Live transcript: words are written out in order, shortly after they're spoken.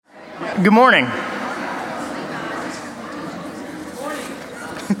Good morning.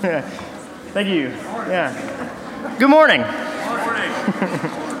 Thank you. Yeah. Good morning.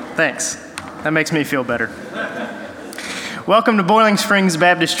 Thanks. That makes me feel better. Welcome to Boiling Springs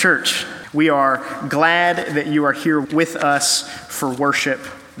Baptist Church. We are glad that you are here with us for worship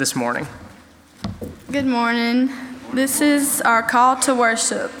this morning. Good morning. This is our call to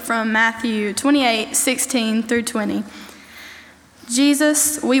worship from Matthew 28:16 through 20.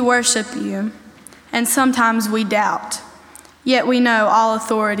 Jesus, we worship you, and sometimes we doubt, yet we know all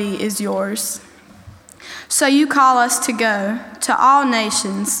authority is yours. So you call us to go to all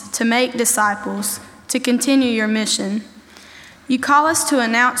nations, to make disciples, to continue your mission. You call us to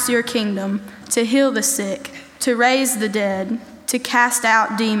announce your kingdom, to heal the sick, to raise the dead, to cast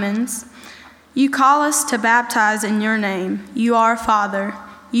out demons. You call us to baptize in your name. You are Father,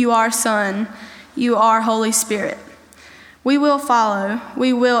 you are Son, you are Holy Spirit. We will follow,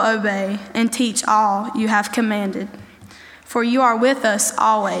 we will obey, and teach all you have commanded. For you are with us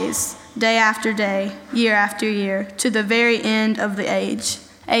always, day after day, year after year, to the very end of the age.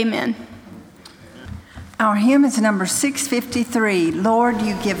 Amen. Our hymn is number 653, Lord,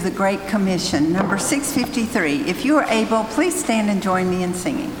 You Give the Great Commission. Number 653. If you are able, please stand and join me in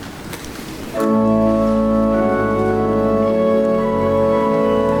singing.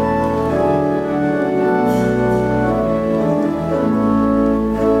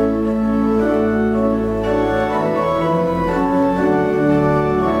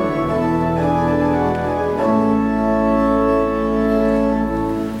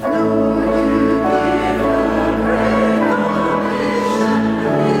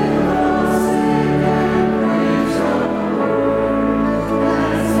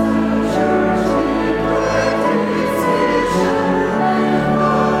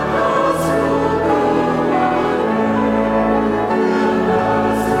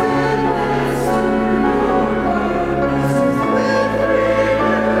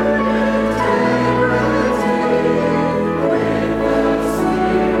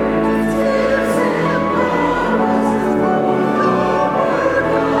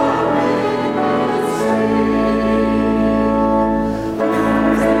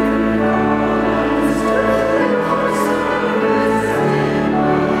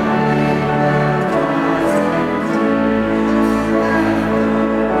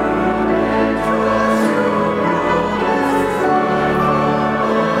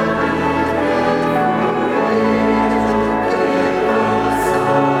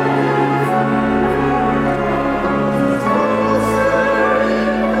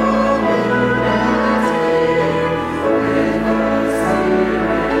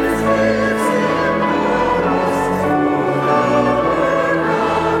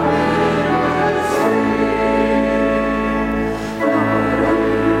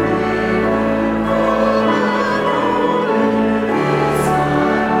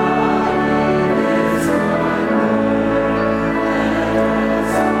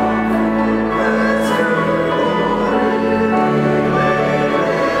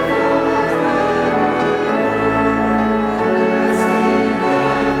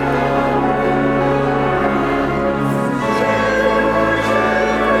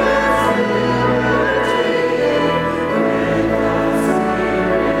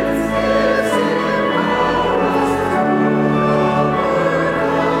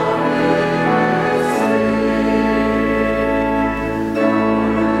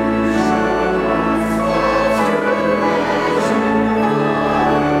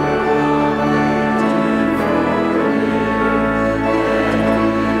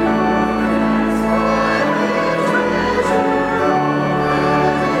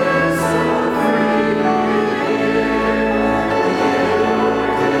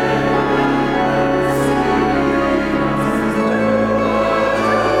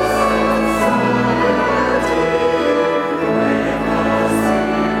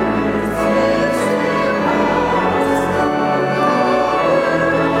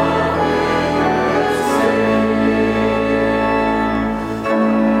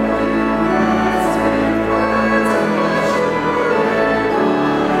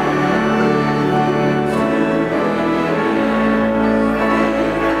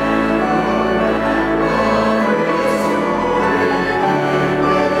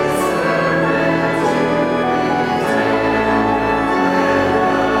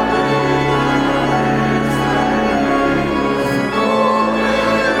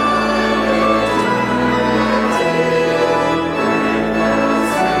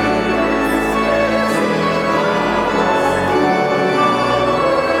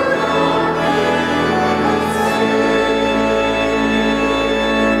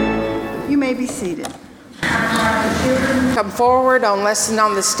 come forward on Lesson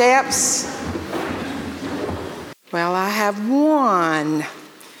on the Steps? Well, I have one.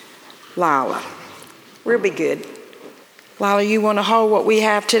 Lila. We'll be good. Lila, you want to hold what we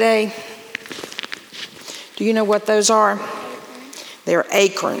have today? Do you know what those are? They're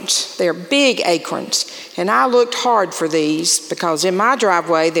acorns. They're big acorns. And I looked hard for these because in my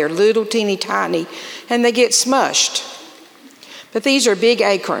driveway they're little teeny tiny and they get smushed. But these are big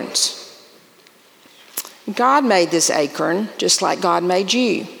acorns. God made this acorn just like God made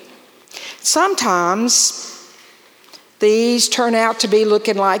you. Sometimes these turn out to be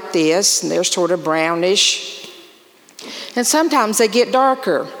looking like this, and they're sort of brownish. And sometimes they get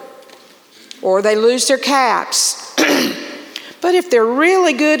darker, or they lose their caps. But if they're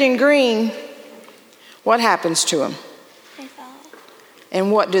really good and green, what happens to them? They fall.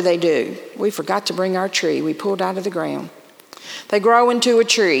 And what do? We forgot to bring our tree. We pulled out of the ground. They grow into a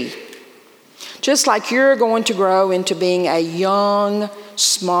tree, just like you're going to grow into being a young,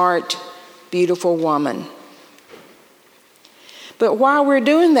 smart, beautiful woman. But while we're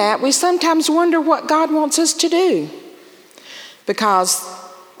doing that, we sometimes wonder what God wants us to do. Because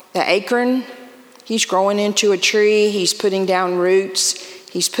the acorn, he's growing into a tree, he's putting down roots,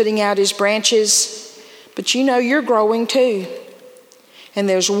 he's putting out his branches. But you know, you're growing too. And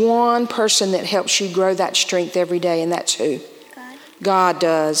there's one person that helps you grow that strength every day, and that's who? God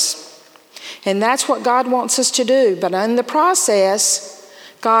does. And that's what God wants us to do. But in the process,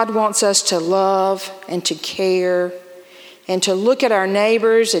 God wants us to love and to care and to look at our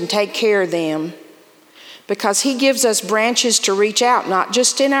neighbors and take care of them, because he gives us branches to reach out, not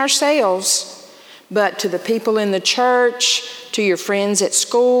just in ourselves, but to the people in the church, to your friends at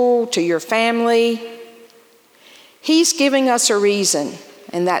school, to your family. He's giving us a reason,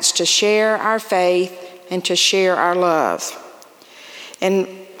 and that's to share our faith and to share our love. And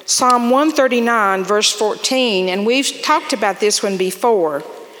Psalm 139, verse 14, and we've talked about this one before,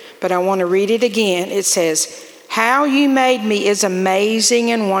 but I want to read it again. It says, "How you made me is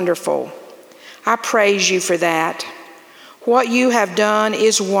amazing and wonderful. I praise you for that. What you have done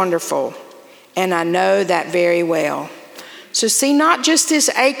is wonderful, and I know that very well." So see, not just this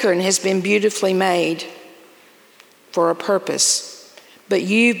acorn has been beautifully made for a purpose, but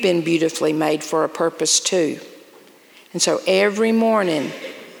you've been beautifully made for a purpose too. And so every morning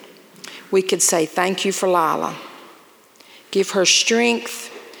we could say, thank you for Lila. Give her strength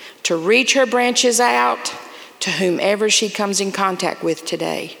to reach her branches out to whomever she comes in contact with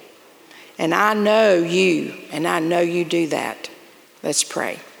today. And I know you, and I know you do that. Let's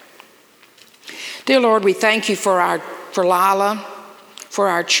pray. Dear Lord, we thank you for Lila, for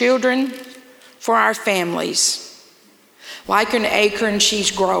our children, for our families. Like an acorn,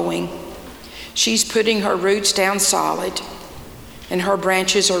 she's growing. She's putting her roots down solid, and her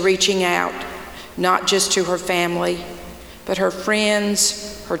branches are reaching out, not just to her family, but her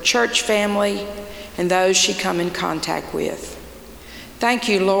friends, her church family, and those she come in contact with. Thank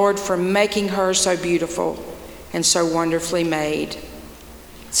you, Lord, for making her so beautiful and so wonderfully made.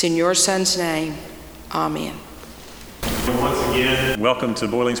 It's in your Son's name. Amen. Once again, welcome to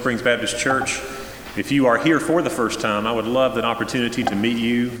Boiling Springs Baptist Church. If you are here for the first time, I would love an opportunity to meet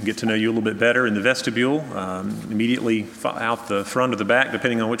you, get to know you a little bit better in the vestibule, immediately out the front or the back,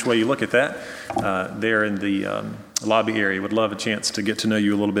 depending on which way you look at that, there in the lobby area. Would love a chance to get to know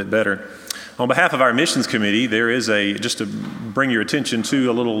you a little bit better. On behalf of our missions committee, there is just to bring your attention to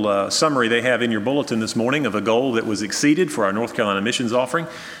a little summary they have in your bulletin this morning of a goal that was exceeded for our North Carolina missions offering.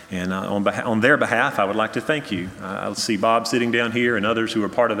 And on their behalf, I would like to thank you. I see Bob sitting down here and others who are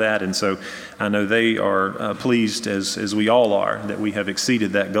part of that. And so I know they are pleased, as we all are, that we have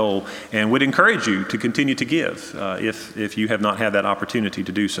exceeded that goal, and would encourage you to continue to give if you have not had that opportunity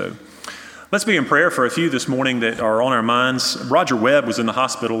to do so. Let's be in prayer for a few this morning that are on our minds. Roger Webb was in the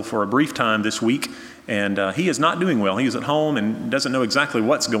hospital for a brief time this week, and he is not doing well. He is at home and doesn't know exactly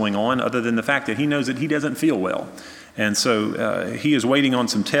what's going on, other than the fact that he knows that he doesn't feel well. And so he is waiting on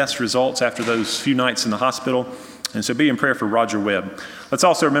some test results after those few nights in the hospital. And so be in prayer for Roger Webb. Let's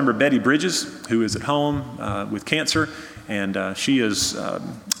also remember Betty Bridges, who is at home with cancer. And she is,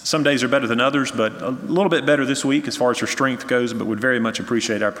 some days are better than others, but a little bit better this week as far as her strength goes, but would very much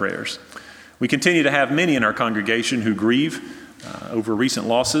appreciate our prayers. We continue to have many in our congregation who grieve over recent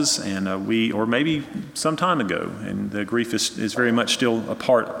losses, and or maybe some time ago, and the grief is very much still a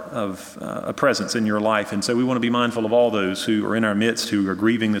part of a presence in your life. And so we want to be mindful of all those who are in our midst who are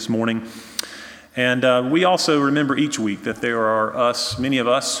grieving this morning. And we also remember each week that there are many of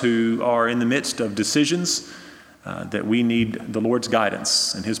us who are in the midst of decisions that we need the Lord's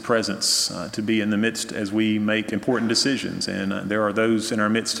guidance and His presence to be in the midst as we make important decisions. And there are those in our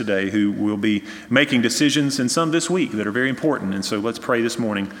midst today who will be making decisions, and some this week, that are very important. And so let's pray this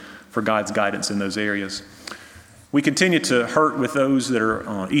morning for God's guidance in those areas. We continue to hurt with those that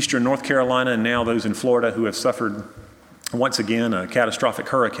are eastern North Carolina and now those in Florida who have suffered once again a catastrophic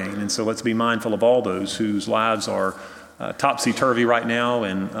hurricane. And so let's be mindful of all those whose lives are topsy-turvy right now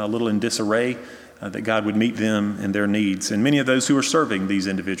and a little in disarray, that God would meet them and their needs. And many of those who are serving these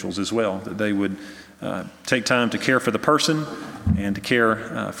individuals as well, that they would take time to care for the person and to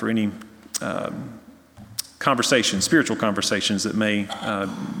care for any spiritual conversations that may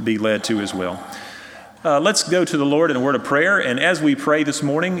be led to as well. Let's go to the Lord in a word of prayer. And as we pray this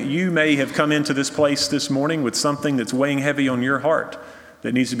morning, you may have come into this place this morning with something that's weighing heavy on your heart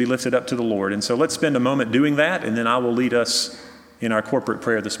that needs to be lifted up to the Lord. And so let's spend a moment doing that, and then I will lead us in our corporate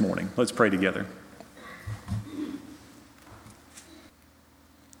prayer this morning. Let's pray together.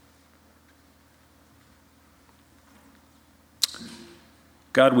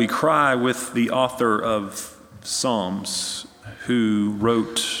 God, we cry with the author of Psalms, who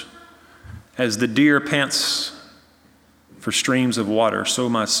wrote, "As the deer pants for streams of water, so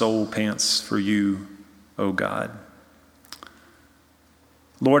my soul pants for you, O God."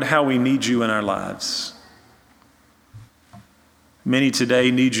 Lord, how we need you in our lives. Many today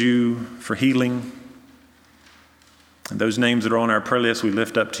need you for healing. And those names that are on our prayer list, we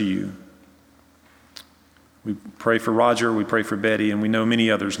lift up to you. We pray for Roger, we pray for Betty, and we know many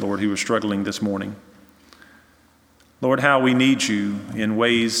others, Lord, who are struggling this morning. Lord, how we need you in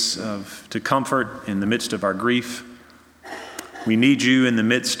ways to comfort in the midst of our grief. We need you in the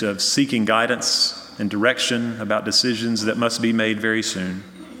midst of seeking guidance and direction about decisions that must be made very soon.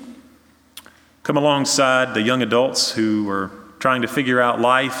 Come alongside the young adults who are trying to figure out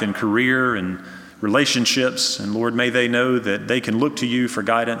life and career and relationships, and Lord, may they know that they can look to you for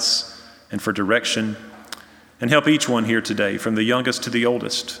guidance and for direction. And help each one here today, from the youngest to the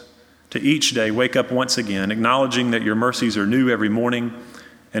oldest, to each day wake up once again, acknowledging that your mercies are new every morning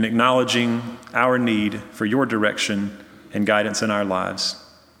and acknowledging our need for your direction and guidance in our lives.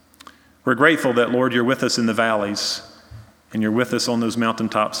 We're grateful that, Lord, you're with us in the valleys and you're with us on those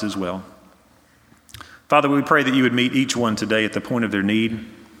mountaintops as well. Father, we pray that you would meet each one today at the point of their need.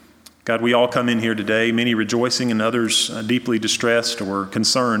 God, we all come in here today, many rejoicing and others deeply distressed or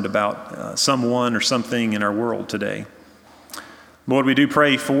concerned about someone or something in our world today. Lord, we do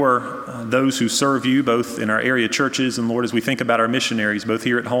pray for those who serve you, both in our area churches, and Lord, as we think about our missionaries, both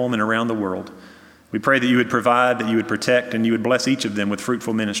here at home and around the world, we pray that you would provide, that you would protect, and you would bless each of them with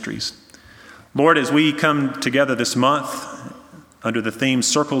fruitful ministries. Lord, as we come together this month under the theme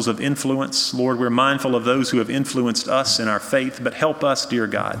Circles of Influence, Lord, we're mindful of those who have influenced us in our faith, but help us, dear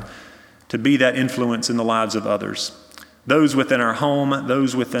God, to be that influence in the lives of others. Those within our home,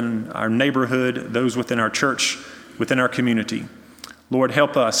 those within our neighborhood, those within our church, within our community. Lord,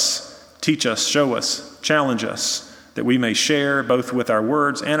 help us, teach us, show us, challenge us, that we may share both with our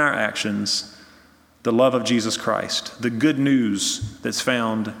words and our actions the love of Jesus Christ, the good news that's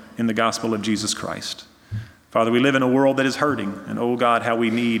found in the gospel of Jesus Christ. Father, we live in a world that is hurting, and oh God, how we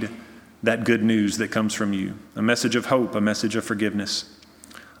need that good news that comes from you, a message of hope, a message of forgiveness.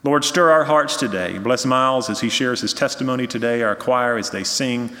 Lord, stir our hearts today. Bless Miles as he shares his testimony today, our choir as they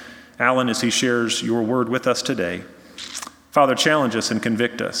sing, Alan as he shares your word with us today. Father, challenge us and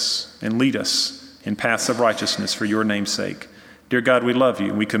convict us and lead us in paths of righteousness for your name's sake. Dear God, we love you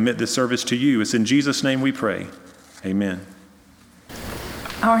and we commit this service to you. It's in Jesus' name we pray. Amen.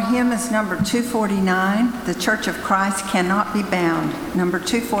 Our hymn is number 249, "The Church of Christ Cannot Be Bound," number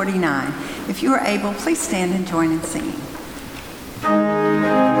 249. If you are able, please stand and join in singing.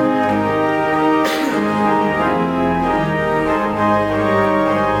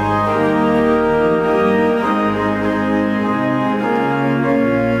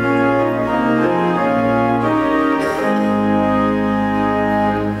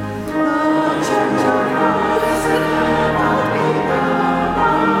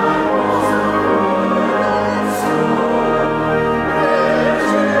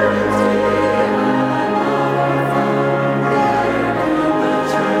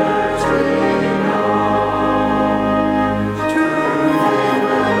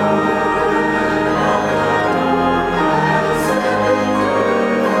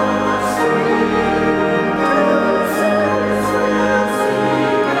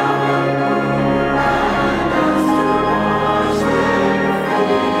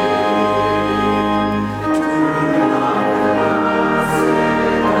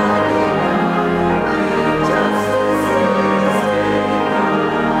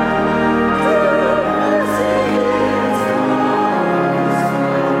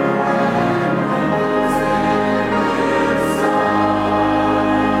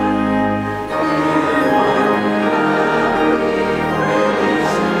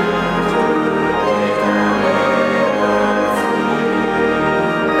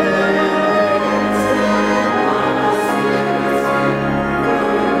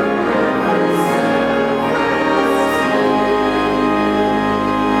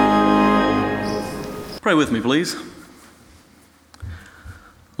 Pray with me, please.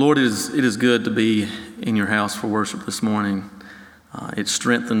 Lord, it is good to be in your house for worship this morning. It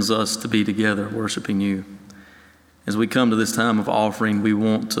strengthens us to be together worshiping you. As we come to this time of offering, we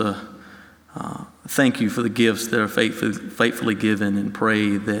want to thank you for the gifts that are faithfully given and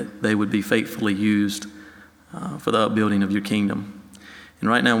pray that they would be faithfully used for the upbuilding of your kingdom. And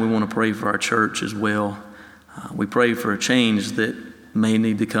right now we want to pray for our church as well. We pray for a change that may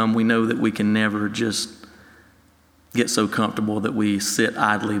need to come. We know that we can never just get so comfortable that we sit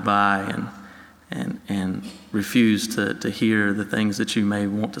idly by and refuse to hear the things that you may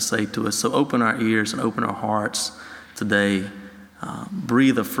want to say to us. So open our ears and open our hearts today.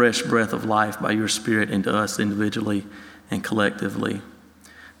 Breathe a fresh breath of life by your Spirit into us individually and collectively,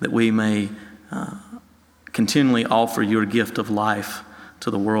 that we may continually offer your gift of life to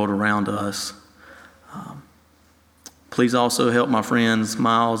the world around us. Please also help my friends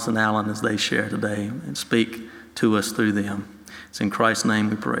Miles and Alan as they share today and speak to us through them. It's in Christ's name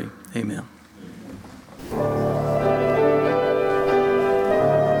we pray. Amen.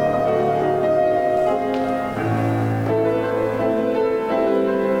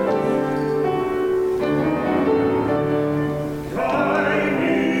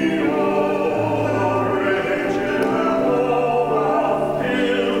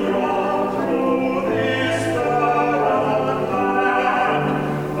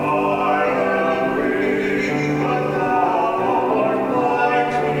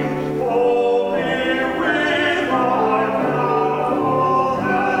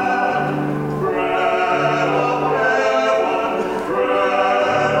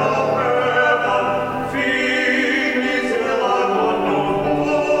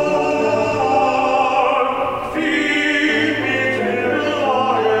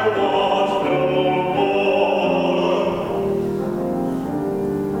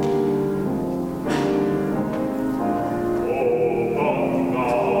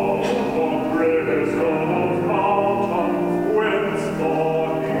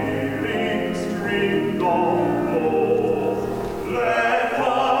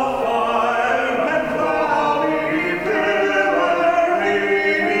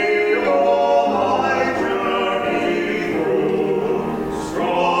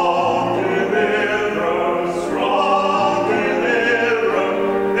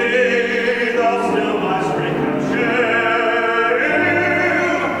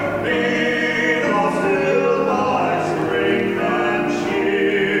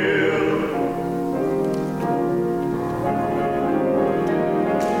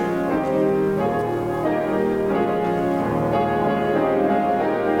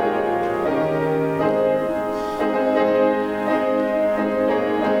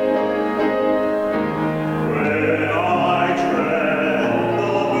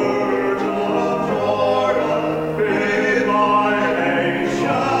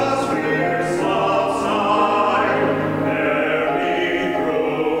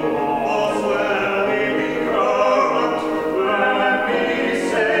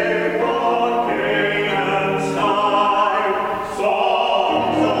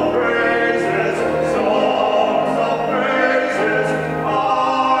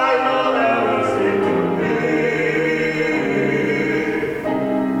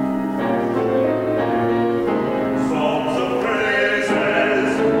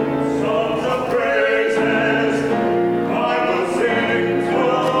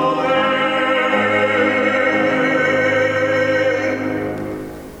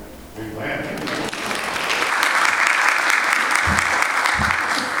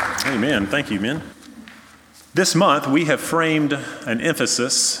 Amen. Thank you, men. This month, we have framed an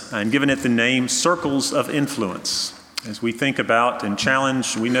emphasis and given it the name Circles of Influence. As we think about and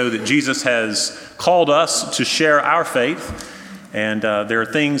challenge, we know that Jesus has called us to share our faith, and there are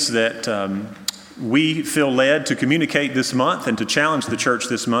things that we feel led to communicate this month and to challenge the church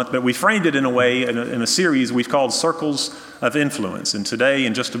this month, but we framed it in a way, in a series we've called Circles of Influence. And today,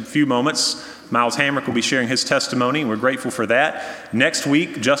 in just a few moments, Miles Hamrick will be sharing his testimony, and we're grateful for that. Next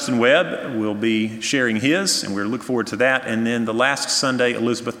week, Justin Webb will be sharing his, and we look forward to that. And then the last Sunday,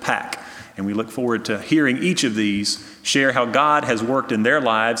 Elizabeth Pack. And we look forward to hearing each of these share how God has worked in their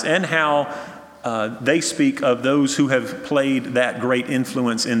lives and how they speak of those who have played that great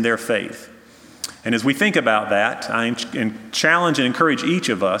influence in their faith. And as we think about that, I challenge and encourage each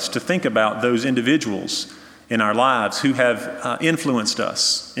of us to think about those individuals in our lives who have influenced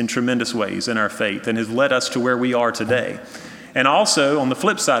us in tremendous ways in our faith and has led us to where we are today. And also, on the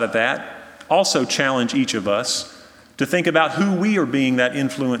flip side of that, also challenge each of us to think about who we are being that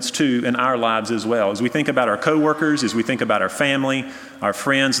influence to in our lives as well. As we think about our coworkers, as we think about our family, our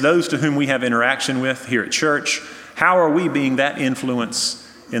friends, those to whom we have interaction with here at church, how are we being that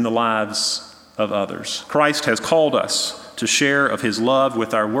influence in the lives of others? Christ has called us to share of his love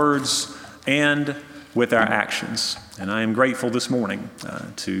with our words and with our actions. And I am grateful this morning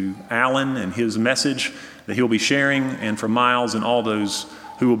to Alan and his message that he'll be sharing, and for Miles and all those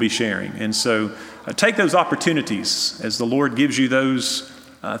who will be sharing. And so take those opportunities as the Lord gives you those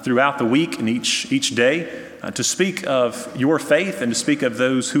throughout the week and each day to speak of your faith and to speak of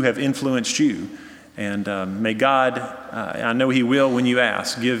those who have influenced you. And may God, I know he will when you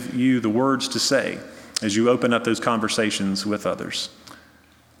ask, give you the words to say as you open up those conversations with others.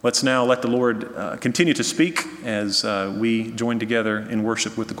 Let's now let the Lord continue to speak as we join together in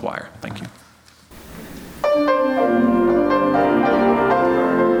worship with the choir. Thank you.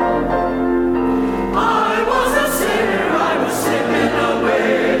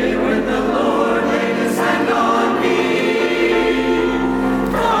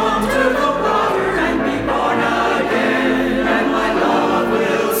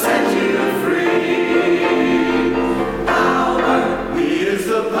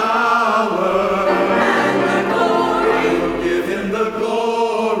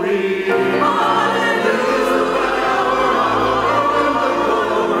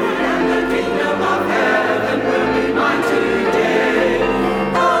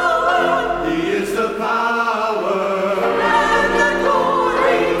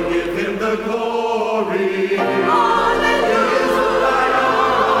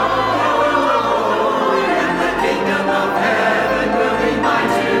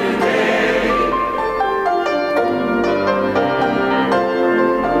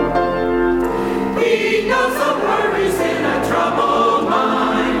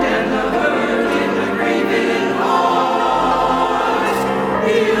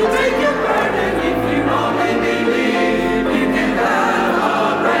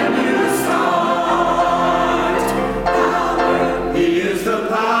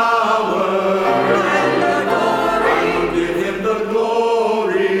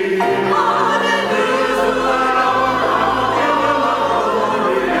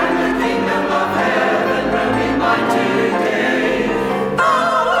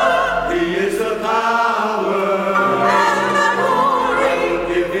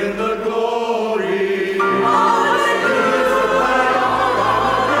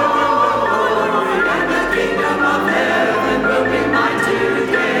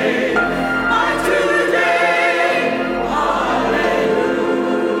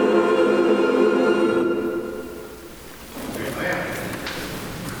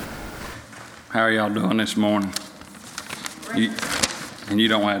 How are y'all doing this morning? And you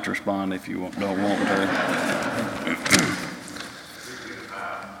don't have to respond if you don't want to.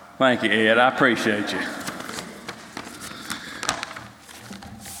 Thank you, Ed. I appreciate you.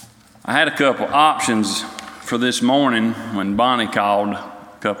 I had a couple options for this morning when Bonnie called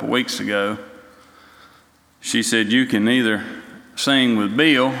a couple weeks ago. She said, you can either sing with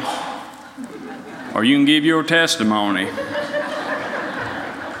Bill or you can give your testimony.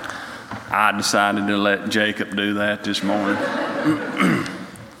 I decided to let Jacob do that this morning.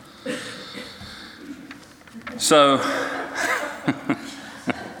 So,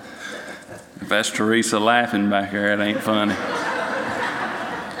 if that's Teresa laughing back there, it ain't funny.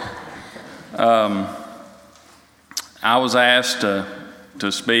 I was asked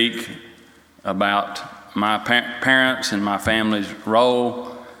to speak about my parents and my family's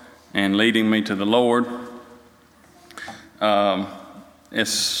role in leading me to the Lord.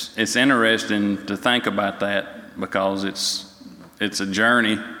 It's interesting to think about that because it's a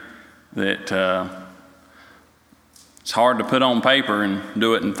journey that it's hard to put on paper and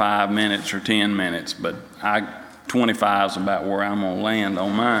do it in 5 minutes or 10 minutes, but 25 is about where I'm going to land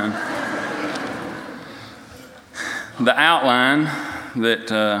on mine. The outline that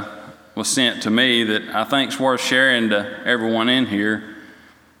was sent to me that I think is worth sharing to everyone in here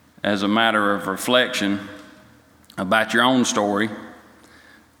as a matter of reflection about your own story.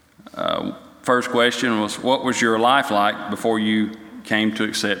 First question was, what was your life like before you came to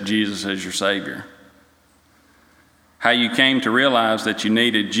accept Jesus as your Savior? How you came to realize that you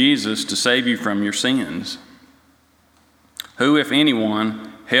needed Jesus to save you from your sins. Who, if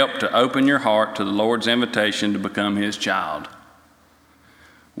anyone, helped to open your heart to the Lord's invitation to become His child?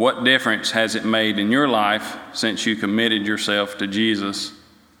 What difference has it made in your life since you committed yourself to Jesus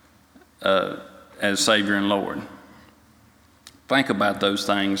as Savior and Lord? Think about those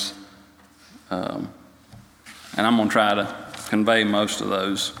things, and I'm going to try to convey most of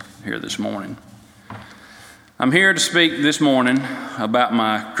those here this morning. I'm here to speak this morning about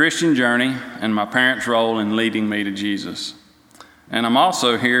my Christian journey and my parents' role in leading me to Jesus. And I'm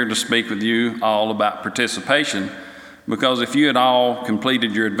also here to speak with you all about participation, because if you had all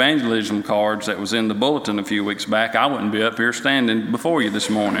completed your evangelism cards that was in the bulletin a few weeks back, I wouldn't be up here standing before you this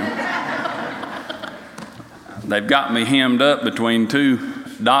morning. They've got me hemmed up between two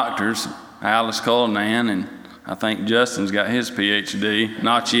doctors, Alice Cullinan, and I think Justin's got his PhD.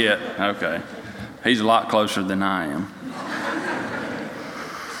 Not yet. Okay. He's a lot closer than I am.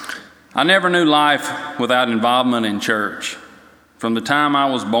 I never knew life without involvement in church. From the time I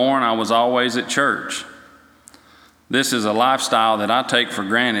was born, I was always at church. This is a lifestyle that I take for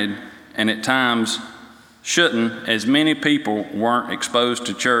granted, and at times shouldn't, as many people weren't exposed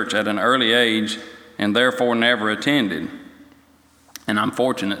to church at an early age and therefore never attended. And I'm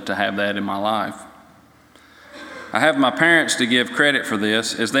fortunate to have that in my life. I have my parents to give credit for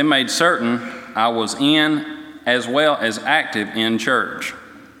this, as they made certain I was in as well as active in church.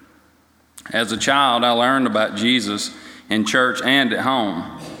 As a child, I learned about Jesus in church and at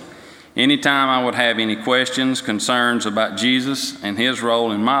home. Anytime I would have any questions, concerns about Jesus and his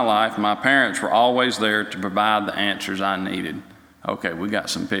role in my life, my parents were always there to provide the answers I needed. Okay, we got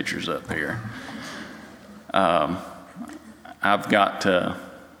some pictures up here. I've got,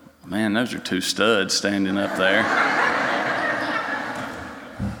 man, those are two studs standing up there.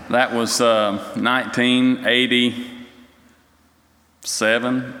 That was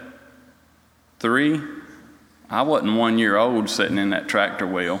 1987, 3. I wasn't 1 year old sitting in that tractor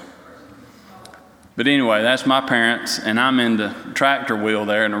wheel. But anyway, that's my parents, and I'm in the tractor wheel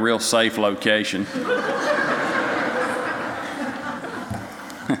there in a real safe location.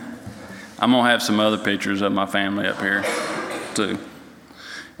 I'm going to have some other pictures of my family up here, too.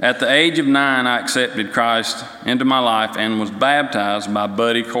 At the age of 9, I accepted Christ into my life and was baptized by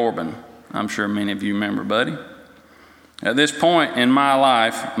Buddy Corbin. I'm sure many of you remember Buddy. At this point in my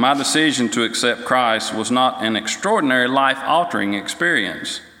life, my decision to accept Christ was not an extraordinary life-altering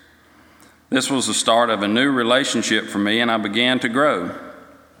experience. This was the start of a new relationship for me, and I began to grow.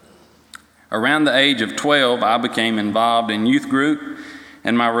 Around the age of 12, I became involved in youth group,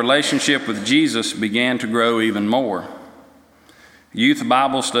 and my relationship with Jesus began to grow even more. Youth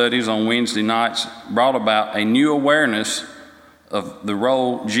Bible studies on Wednesday nights brought about a new awareness of the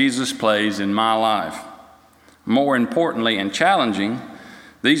role Jesus plays in my life. More importantly and challenging,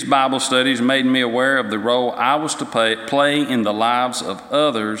 these Bible studies made me aware of the role I was to play in the lives of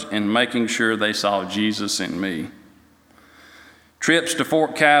others in making sure they saw Jesus in me. Trips to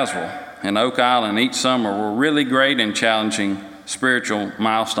Fort Caswell and Oak Island each summer were really great and challenging spiritual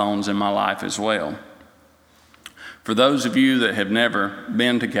milestones in my life as well. For those of you that have never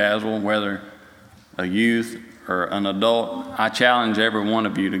been to Caswell, whether a youth or an adult, I challenge every one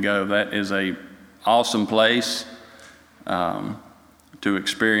of you to go. That is an awesome place to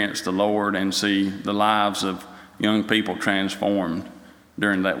experience the Lord and see the lives of young people transformed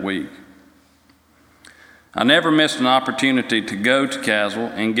during that week. I never missed an opportunity to go to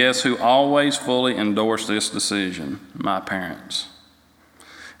Caswell, and guess who always fully endorsed this decision? My parents.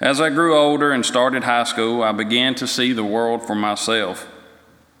 As I grew older and started high school, I began to see the world for myself.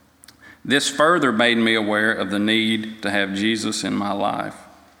 This further made me aware of the need to have Jesus in my life.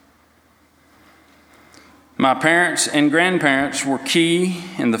 My parents and grandparents were key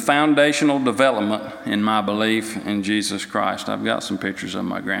in the foundational development in my belief in Jesus Christ. I've got some pictures of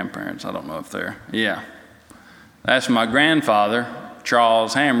my grandparents. I don't know if they're, yeah. That's my grandfather,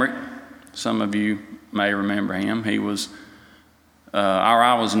 Charles Hamrick. Some of you may remember him. He was,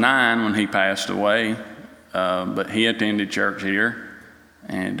 I was 9 when he passed away, but he attended church here,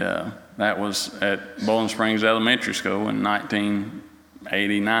 and that was at Bowling Springs Elementary School in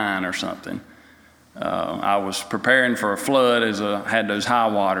 1989 or something. I was preparing for a flood as I had those high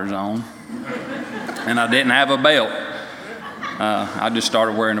waters on, and I didn't have a belt. I just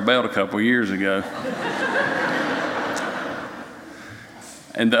started wearing a belt a couple years ago.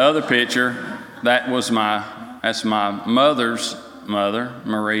 And the other picture, that's my mother's mother,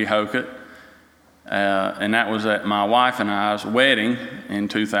 Marie Hokett, and that was at my wife and I's wedding in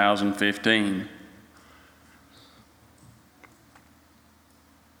 2015.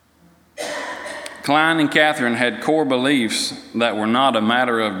 Klein and Catherine had core beliefs that were not a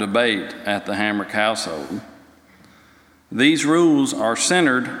matter of debate at the Hamrick household. These rules are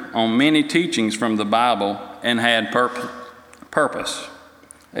centered on many teachings from the Bible and had purpose.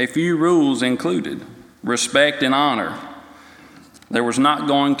 A few rules included respect and honor. There was not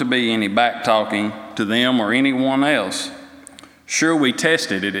going to be any back-talking to them or anyone else. Sure, we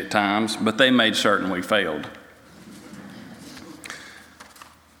tested it at times, but they made certain we failed.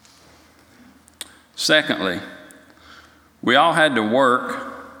 Secondly, we all had to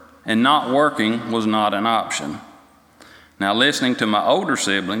work, and not working was not an option. Now, listening to my older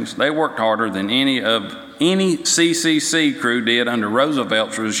siblings, they worked harder than any CCC crew did under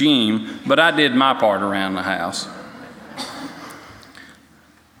Roosevelt's regime, but I did my part around the house.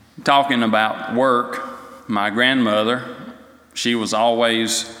 Talking about work, my grandmother, she was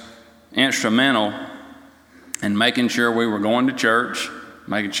always instrumental in making sure we were going to church,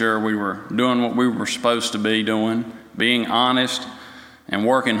 making sure we were doing what we were supposed to be doing, being honest, and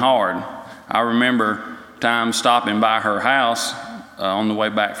working hard. I remember times stopping by her house on the way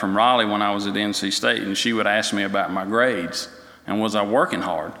back from Raleigh when I was at NC State, and she would ask me about my grades, and was I working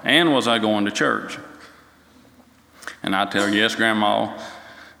hard, and was I going to church? And I'd tell her, yes, Grandma,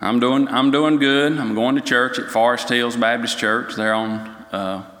 I'm doing good. I'm going to church at Forest Hills Baptist Church. They're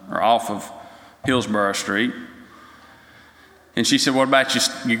or off of Hillsborough Street. And she said, what about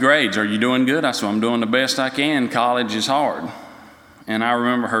your grades? Are you doing good? I said, I'm doing the best I can. College is hard. And I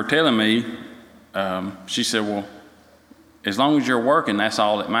remember her telling me, she said, well, as long as you're working, that's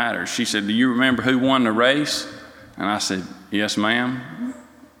all that matters. She said, do you remember who won the race? And I said, yes, ma'am.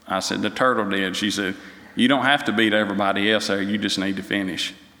 I said, the turtle did. She said, you don't have to beat everybody else there. You just need to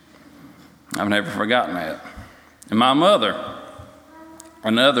finish. I've never forgotten that. And my mother,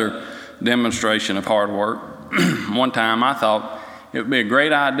 another demonstration of hard work. One time I thought it would be a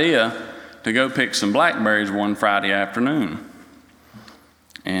great idea to go pick some blackberries one Friday afternoon.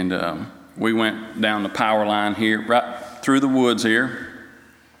 And we went down the power line here, right through the woods here.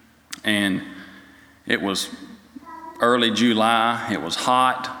 And it was early July. It was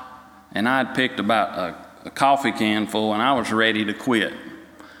hot. And I'd picked about a coffee can full, and I was ready to quit.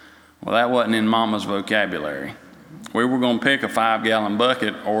 Well, that wasn't in Mama's vocabulary. We were going to pick a 5-gallon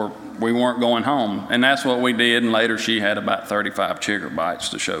bucket, or we weren't going home. And that's what we did, and later she had about 35 chigger bites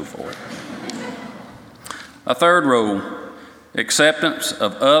to show for it. A third rule, acceptance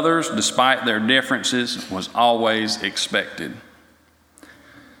of others despite their differences was always expected.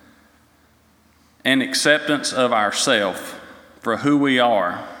 And acceptance of ourselves for who we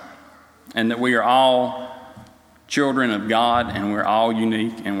are, and that we are all children of God, and we're all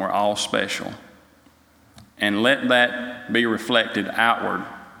unique, and we're all special. And let that be reflected outward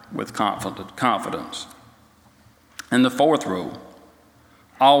with confidence. And the fourth rule,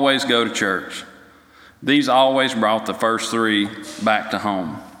 always go to church. These always brought the first three back to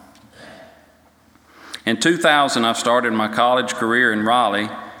home. In 2000, I started my college career in Raleigh,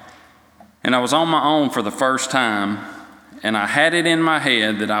 and I was on my own for the first time, and I had it in my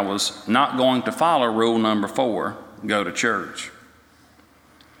head that I was not going to follow rule number 4, go to church.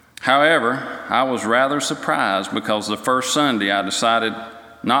 However, I was rather surprised because the first Sunday I decided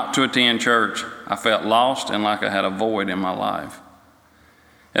not to attend church. I felt lost and like I had a void in my life.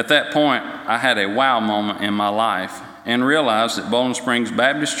 At that point, I had a wow moment in my life and realized that Bowling Springs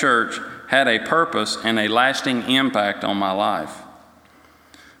Baptist Church had a purpose and a lasting impact on my life.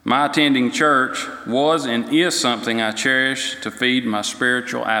 My attending church was and is something I cherish to feed my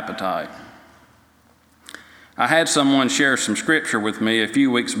spiritual appetite. I had someone share some scripture with me a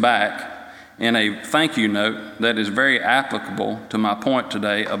few weeks back in a thank you note that is very applicable to my point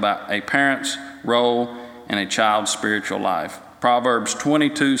today about a parent's role in a child's spiritual life. Proverbs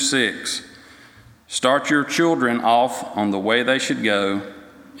 22:6. Start your children off on the way they should go,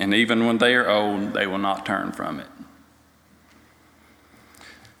 and even when they are old, they will not turn from it.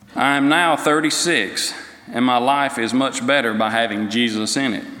 I am now 36, and my life is much better by having Jesus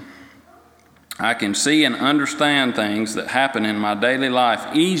in it. I can see and understand things that happen in my daily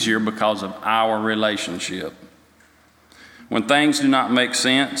life easier because of our relationship. When things do not make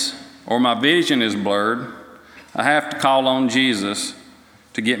sense or my vision is blurred, I have to call on Jesus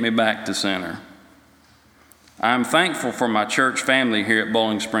to get me back to center. I am thankful for my church family here at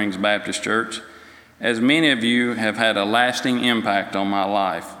Bowling Springs Baptist Church, as many of you have had a lasting impact on my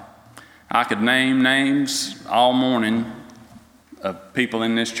life. I could name names all morning of people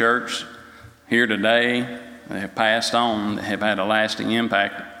in this church here today that have passed on, that have had a lasting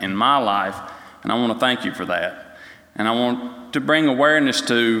impact in my life, and I want to thank you for that. And I want to bring awareness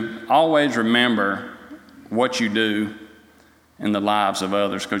to always remember what you do in the lives of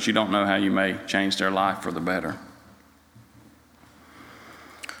others, because you don't know how you may change their life for the better.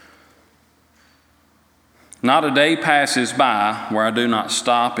 Not a day passes by where I do not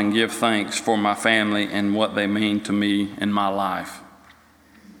stop and give thanks for my family and what they mean to me in my life.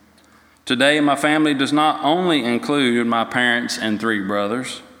 Today, my family does not only include my parents and 3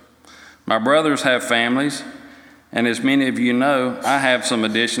 brothers. My brothers have families, and as many of you know, I have some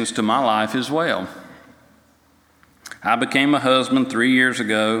additions to my life as well. I became a husband 3 years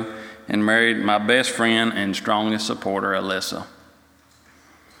ago and married my best friend and strongest supporter, Alyssa.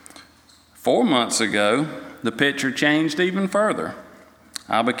 4 months ago, the picture changed even further.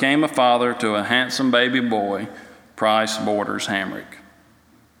 I became a father to a handsome baby boy, Price Borders Hamrick.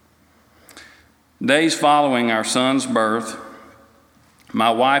 Days following our son's birth, my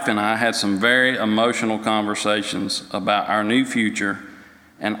wife and I had some very emotional conversations about our new future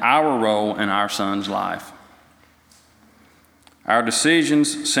and our role in our son's life. Our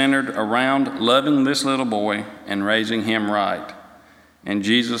decisions centered around loving this little boy and raising him right, and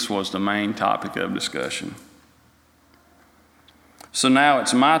Jesus was the main topic of discussion. So now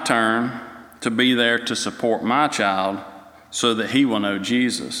it's my turn to be there to support my child so that he will know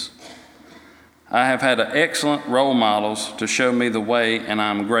Jesus. I have had excellent role models to show me the way, and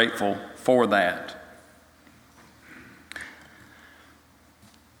I'm grateful for that.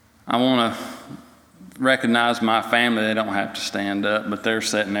 I want to recognize my family. They don't have to stand up, but they're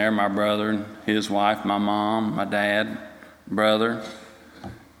sitting there, my brother and his wife, my mom, my dad, brother,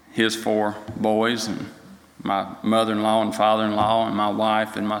 his 4 boys, and my mother-in-law and father-in-law, and my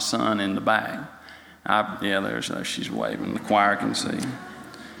wife and my son in the back. There's she's waving. The choir can see.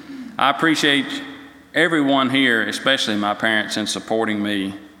 I appreciate everyone here, especially my parents, in supporting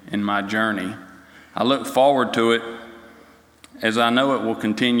me in my journey. I look forward to it, as I know it will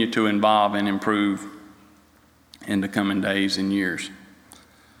continue to evolve and improve in the coming days and years.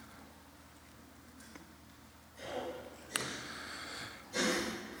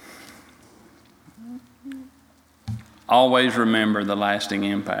 Always remember the lasting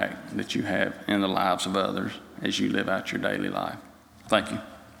impact that you have in the lives of others as you live out your daily life. Thank you.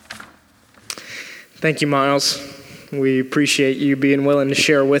 Thank you, Miles. We appreciate you being willing to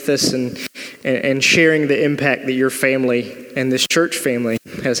share with us and sharing the impact that your family and this church family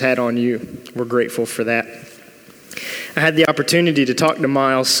has had on you. We're grateful for that. I had the opportunity to talk to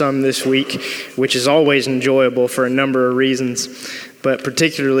Miles some this week, which is always enjoyable for a number of reasons. But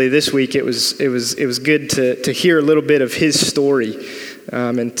particularly this week, it was good to hear a little bit of his story,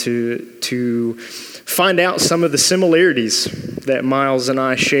 and to find out some of the similarities that Miles and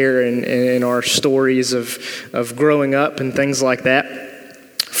I share in our stories of growing up and things like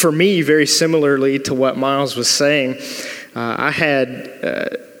that. For me, very similarly to what Miles was saying, I had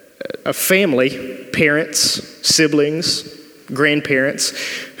a family, parents, siblings, grandparents,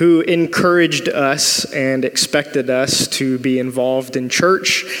 who encouraged us and expected us to be involved in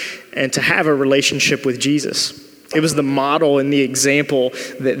church and to have a relationship with Jesus. It was the model and the example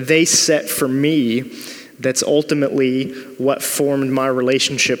that they set for me that's ultimately what formed my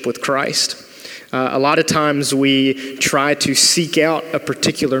relationship with Christ. A lot of times we try to seek out a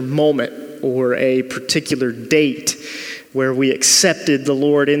particular moment or a particular date where we accepted the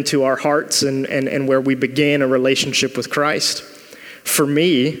Lord into our hearts and where we began a relationship with Christ. For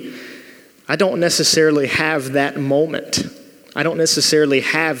me, I don't necessarily have that moment. I don't necessarily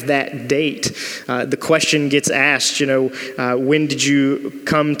have that date. The question gets asked, when did you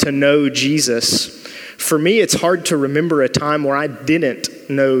come to know Jesus? For me, it's hard to remember a time where I didn't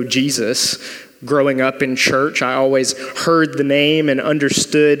know Jesus. Growing up in church, I always heard the name and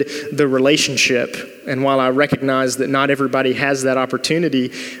understood the relationship. And while I recognize that not everybody has that opportunity,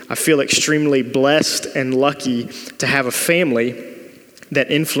 I feel extremely blessed and lucky to have a family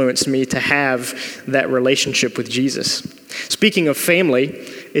that influenced me to have that relationship with Jesus. Speaking of family,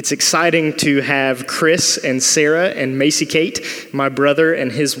 it's exciting to have Chris and Sarah and Macy Kate, my brother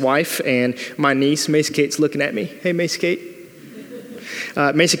and his wife, and my niece. Macy Kate's looking at me. Hey, Macy Kate.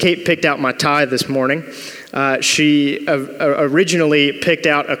 Macy Kate picked out my tie this morning. She originally picked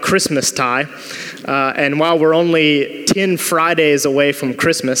out a Christmas tie, and while we're only 10 Fridays away from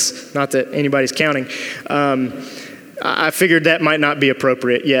Christmas, not that anybody's counting, I figured that might not be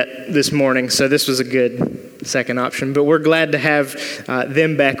appropriate yet this morning, so this was a good second option. But we're glad to have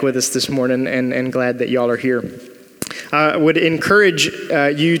them back with us this morning, and glad that y'all are here. I would encourage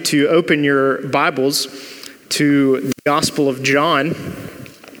you to open your Bibles to the Gospel of John.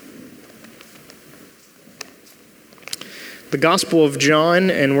 The Gospel of John,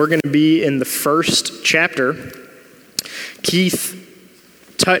 and we're going to be in the first chapter. Keith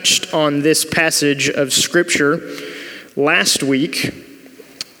touched on this passage of Scripture last week,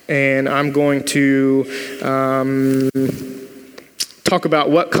 and I'm going to talk about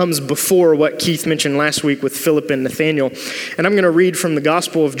what comes before what Keith mentioned last week with Philip and Nathaniel. And I'm going to read from the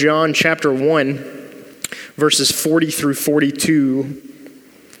Gospel of John, chapter 1, verses 40 through 42.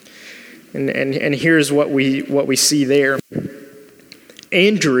 And here's what we see there.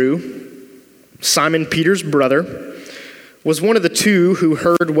 Andrew, Simon Peter's brother, was one of the two who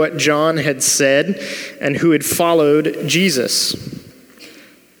heard what John had said and who had followed Jesus.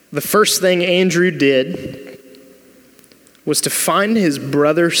 the first thing Andrew did was to find his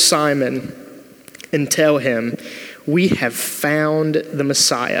brother Simon and tell him, "We have found the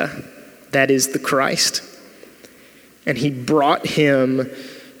Messiah, that is the Christ." And he brought him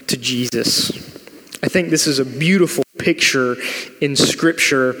to Jesus. I think this is a beautiful picture in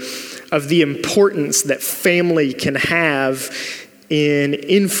Scripture of the importance that family can have in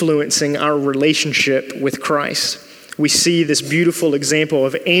influencing our relationship with Christ. We see this beautiful example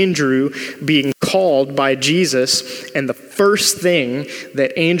of Andrew being called by Jesus, and the first thing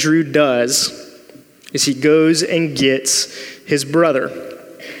that Andrew does is he goes and gets his brother.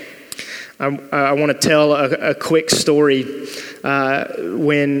 I want to tell a quick story.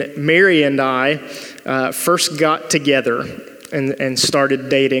 When Mary and I first got together and started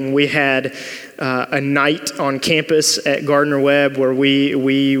dating, we had a night on campus at Gardner-Webb where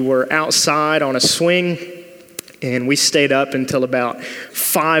we were outside on a swing, and we stayed up until about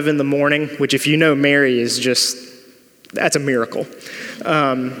 5 in the morning, which, if you know Mary, is just, that's a miracle.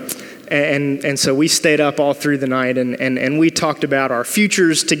 And so we stayed up all through the night, and we talked about our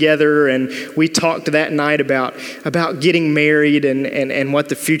futures together, and we talked that night about getting married and what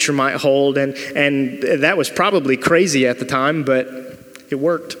the future might hold, and that was probably crazy at the time, but it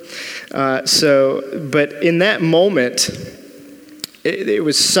worked. But in that moment, it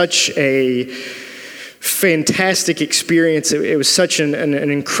was such a fantastic experience. It was such an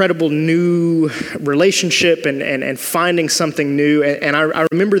incredible new relationship and finding something new. And I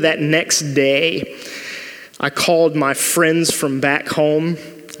remember that next day, I called my friends from back home.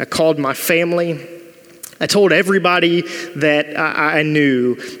 I called my family. I told everybody that I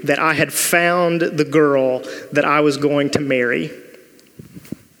knew that I had found the girl that I was going to marry.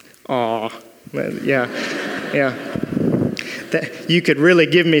 Aw, yeah. That you could really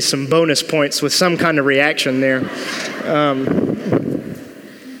give me some bonus points with some kind of reaction there.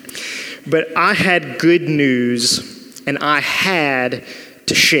 But I had good news, and I had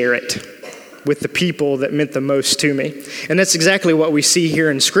to share it with the people that meant the most to me. And that's exactly what we see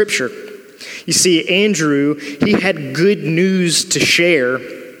here in Scripture. You see, Andrew, he had good news to share,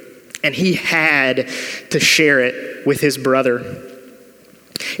 and he had to share it with his brother.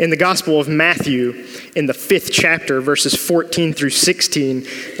 In the Gospel of Matthew, in the 5th chapter, verses 14 through 16,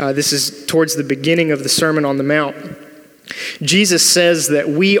 this is towards the beginning of the Sermon on the Mount, Jesus says that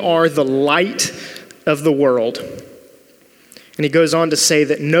we are the light of the world. And he goes on to say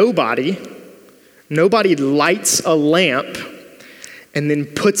that nobody lights a lamp and then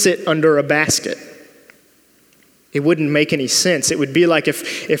puts it under a basket. It wouldn't make any sense. It would be like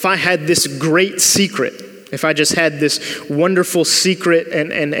if I had this great secret, if I just had this wonderful secret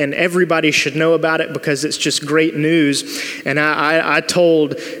and everybody should know about it because it's just great news, and I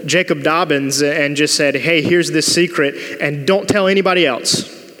told Jacob Dobbins and just said, "Hey, here's this secret, and don't tell anybody else."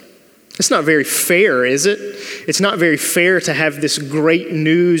 It's not very fair, is it? It's not very fair to have this great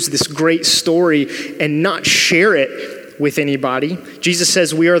news, this great story, and not share it with anybody. Jesus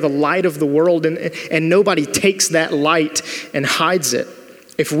says we are the light of the world, and nobody takes that light and hides it.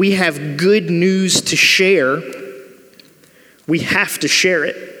 If we have good news to share, we have to share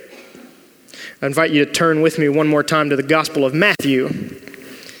it. I invite you to turn with me one more time to the Gospel of Matthew.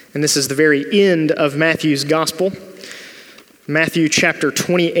 And this is the very end of Matthew's Gospel. Matthew chapter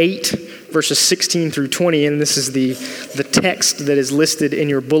 28, verses 16 through 20. And this is the text that is listed in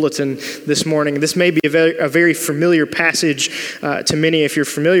your bulletin this morning. This may be a very familiar passage to many. If you're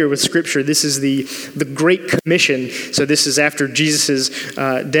familiar with Scripture, this is the Great Commission. So this is after Jesus'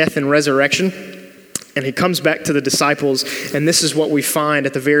 death and resurrection. And he comes back to the disciples, and this is what we find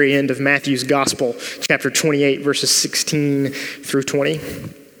at the very end of Matthew's Gospel, chapter 28, verses 16 through 20.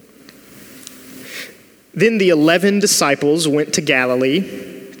 Then the 11 disciples went to Galilee,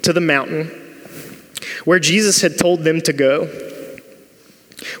 to the mountain, where Jesus had told them to go.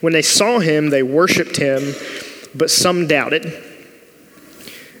 When they saw him, they worshipped him, but some doubted.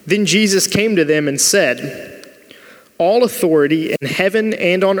 Then Jesus came to them and said, "All authority in heaven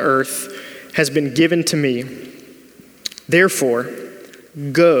and on earth has been given to me. Therefore,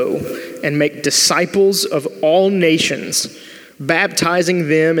 go and make disciples of all nations, baptizing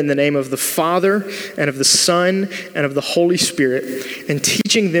them in the name of the Father and of the Son and of the Holy Spirit, and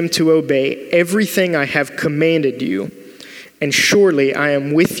teaching them to obey everything I have commanded you. And surely I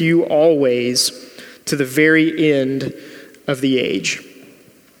am with you always to the very end of the age."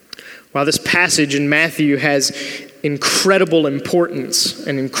 While this passage in Matthew has incredible importance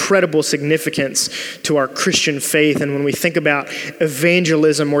and incredible significance to our Christian faith, and when we think about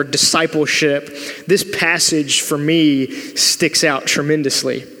evangelism or discipleship, this passage for me sticks out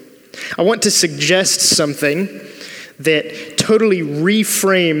tremendously. I want to suggest something that totally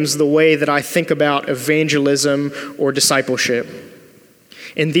reframes the way that I think about evangelism or discipleship.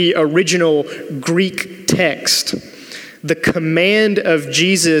 In the original Greek text, the command of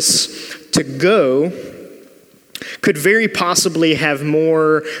Jesus to go could very possibly have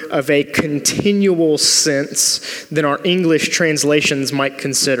more of a continual sense than our English translations might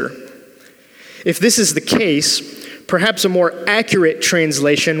consider. If this is the case, perhaps a more accurate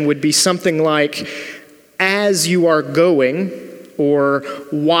translation would be something like, as you are going, or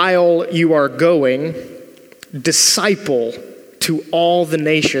while you are going, disciple to all the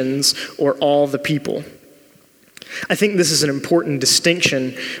nations or all the people. I think this is an important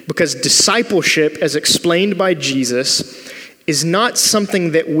distinction because discipleship, as explained by Jesus, is not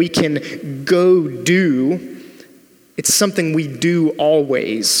something that we can go do. It's something we do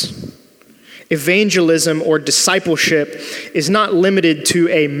always. Evangelism or discipleship is not limited to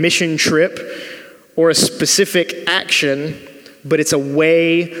a mission trip or a specific action, but it's a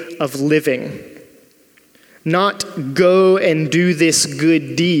way of living. Not go and do this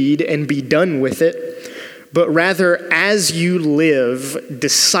good deed and be done with it, but rather, as you live,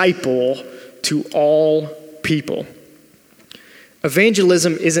 disciple to all people.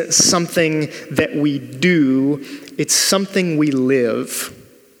 Evangelism isn't something that we do, it's something we live.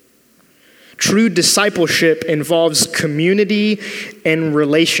 True discipleship involves community and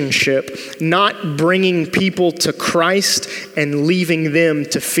relationship, not bringing people to Christ and leaving them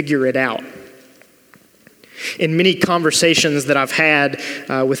to figure it out. In many conversations that I've had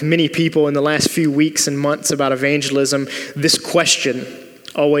with many people in the last few weeks and months about evangelism, this question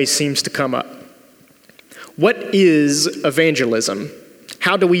always seems to come up. What is evangelism?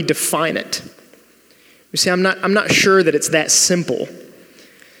 How do we define it? You see, I'm not sure that it's that simple.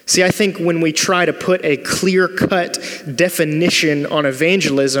 See, I think when we try to put a clear-cut definition on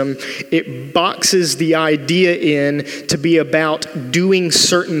evangelism, it boxes the idea in to be about doing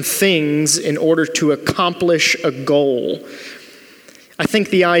certain things in order to accomplish a goal. I think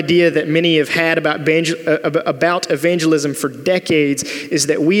the idea that many have had about evangelism for decades is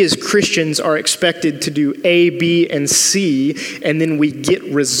that we as Christians are expected to do A, B, and C, and then we get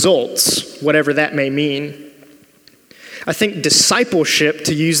results, whatever that may mean. I think discipleship,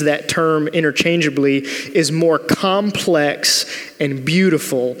 to use that term interchangeably, is more complex and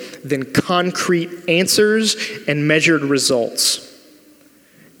beautiful than concrete answers and measured results.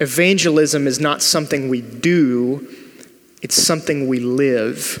 Evangelism is not something we do, it's something we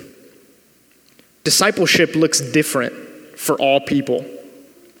live. Discipleship looks different for all people.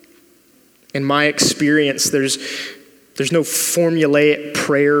 In my experience, there's no formulaic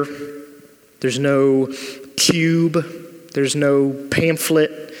prayer, there's no cube, there's no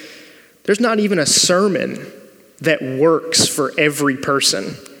pamphlet. There's not even a sermon that works for every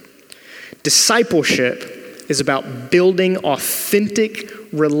person. Discipleship is about building authentic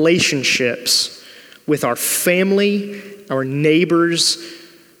relationships with our family, our neighbors,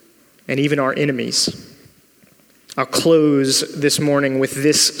 and even our enemies. I'll close this morning with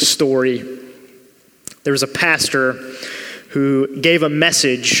this story. There was a pastor who gave a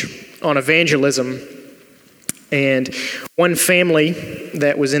message on evangelism. And one family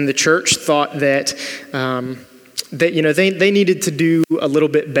that was in the church thought that they needed to do a little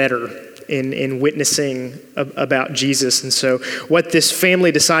bit better in witnessing about Jesus. And so what this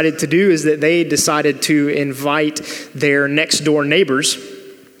family decided to do is that they decided to invite their next door neighbors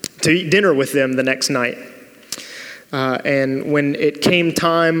to eat dinner with them the next night. And when it came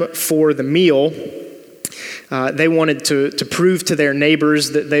time for the meal, they wanted to prove to their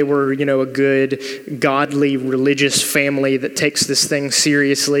neighbors that they were, a good, godly, religious family that takes this thing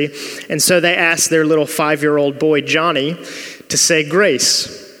seriously. And so they asked their little 5-year-old boy, Johnny, to say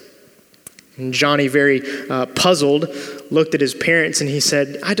grace. And Johnny, very puzzled, looked at his parents and he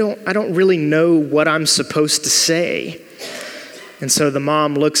said, I don't really know what I'm supposed to say. And so the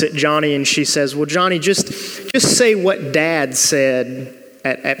mom looks at Johnny and she says, well, Johnny, just say what Dad said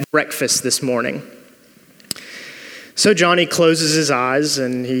at breakfast this morning. So Johnny closes his eyes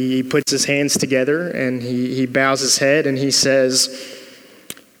and he puts his hands together and he bows his head and he says,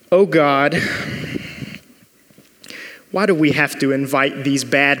 oh God, why do we have to invite these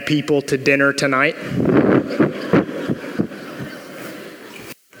bad people to dinner tonight?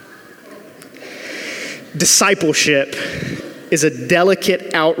 Discipleship is a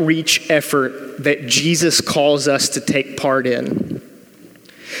delicate outreach effort that Jesus calls us to take part in.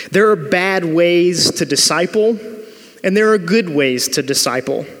 There are bad ways to disciple, and there are good ways to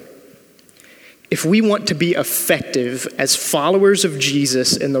disciple. If we want to be effective as followers of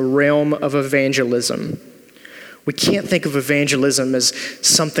Jesus in the realm of evangelism, we can't think of evangelism as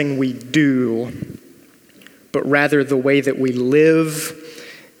something we do, but rather the way that we live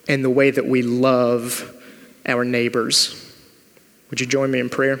and the way that we love our neighbors. Would you join me in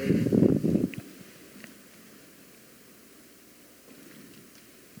prayer?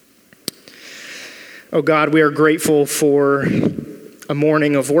 Oh God, we are grateful for a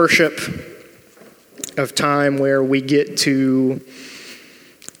morning of worship, of time where we get to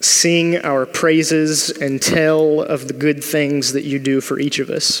sing our praises and tell of the good things that you do for each of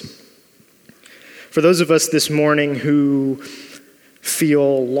us. For those of us this morning who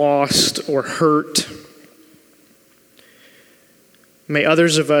feel lost or hurt, may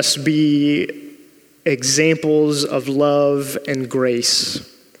others of us be examples of love and grace.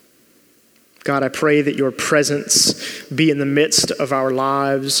 God, I pray that your presence be in the midst of our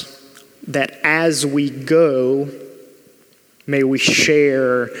lives, that as we go, may we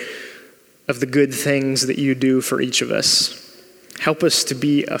share of the good things that you do for each of us. Help us to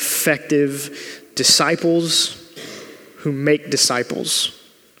be effective disciples who make disciples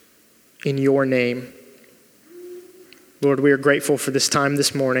in your name. Lord, we are grateful for this time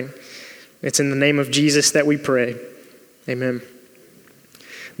this morning. It's in the name of Jesus that we pray. Amen.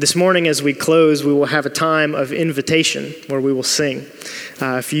 This morning as we close, we will have a time of invitation where we will sing.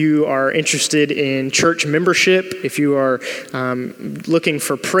 If you are interested in church membership, if you are looking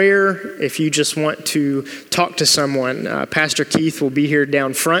for prayer, if you just want to talk to someone, Pastor Keith will be here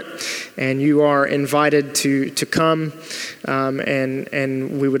down front, and you are invited to come,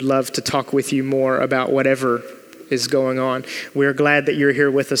 and we would love to talk with you more about whatever is going on. We're glad that you're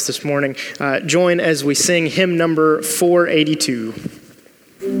here with us this morning. Join as we sing hymn number 482.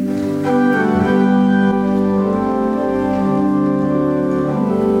 I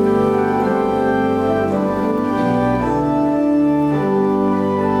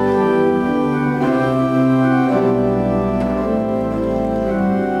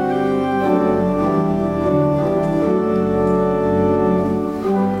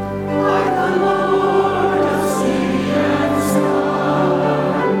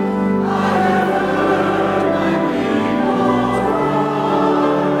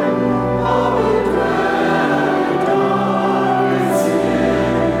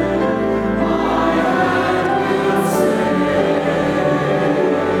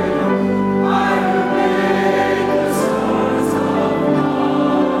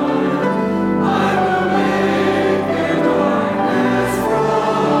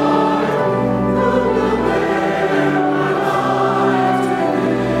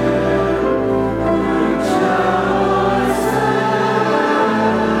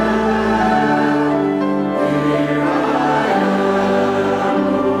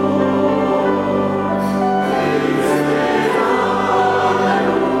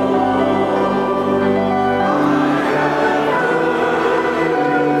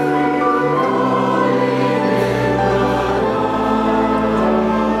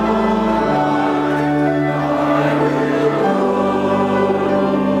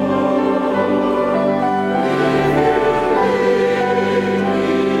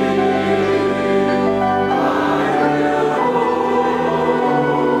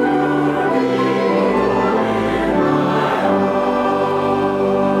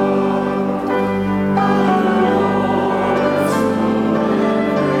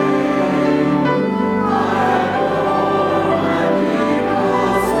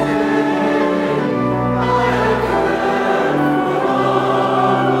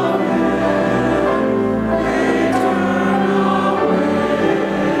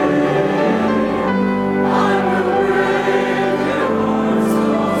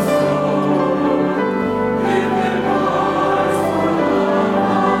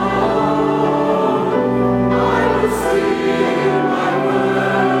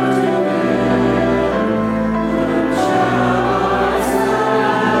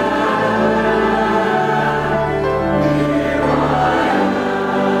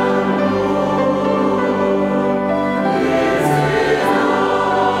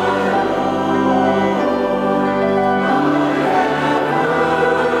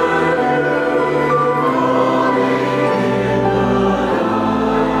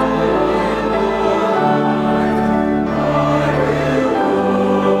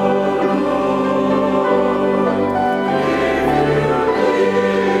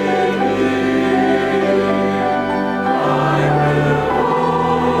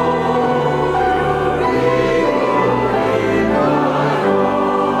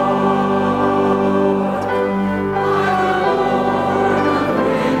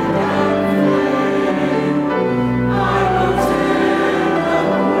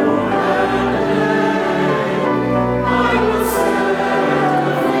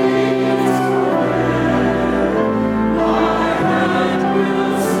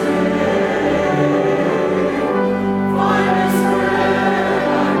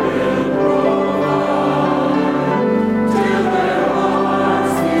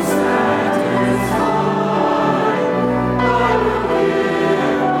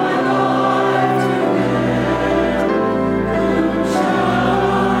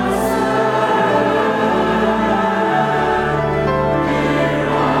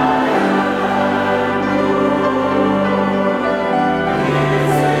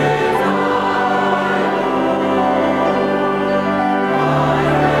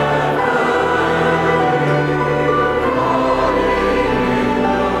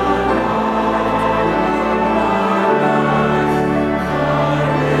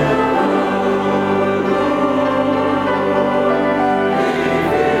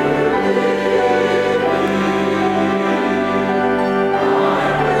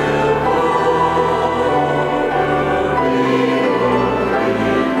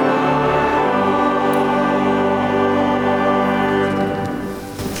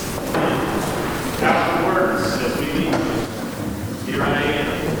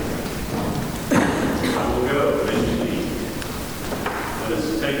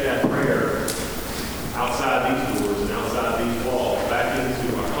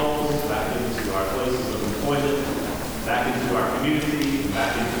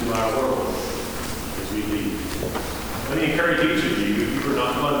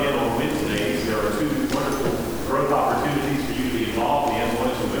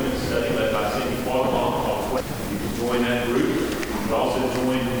join that group. You can also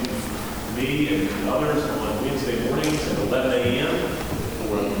join me and others on Wednesday mornings at 11 a.m.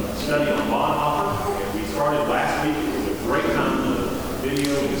 for a study on Bonhoeffer. And we started last week. It was a great time of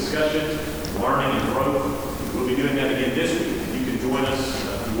video and discussion, learning and growth. We'll be doing that again this week. You can join us.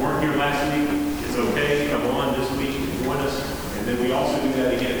 If you weren't here last week, it's okay. Come on this week and join us. And then we also do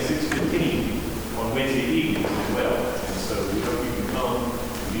that again at 6:15 on Wednesday evenings as well. And so we hope you can come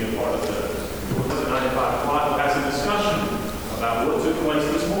and be a part of those. At 9 o'clock, we'll have some discussion about what took place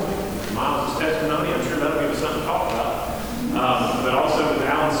this morning. Miles' testimony, I'm sure that'll give us something to talk about. But also with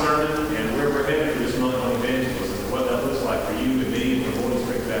Alan's sermon and where we're headed for this month on evangelism, what that looks like for you and me and the Bowling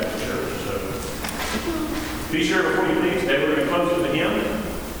Springs Baptist Church. So be sure before you leave today, we're going to close with a hymn.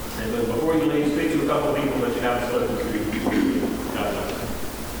 And before you leave, speak to a couple of people that you haven't spoken to.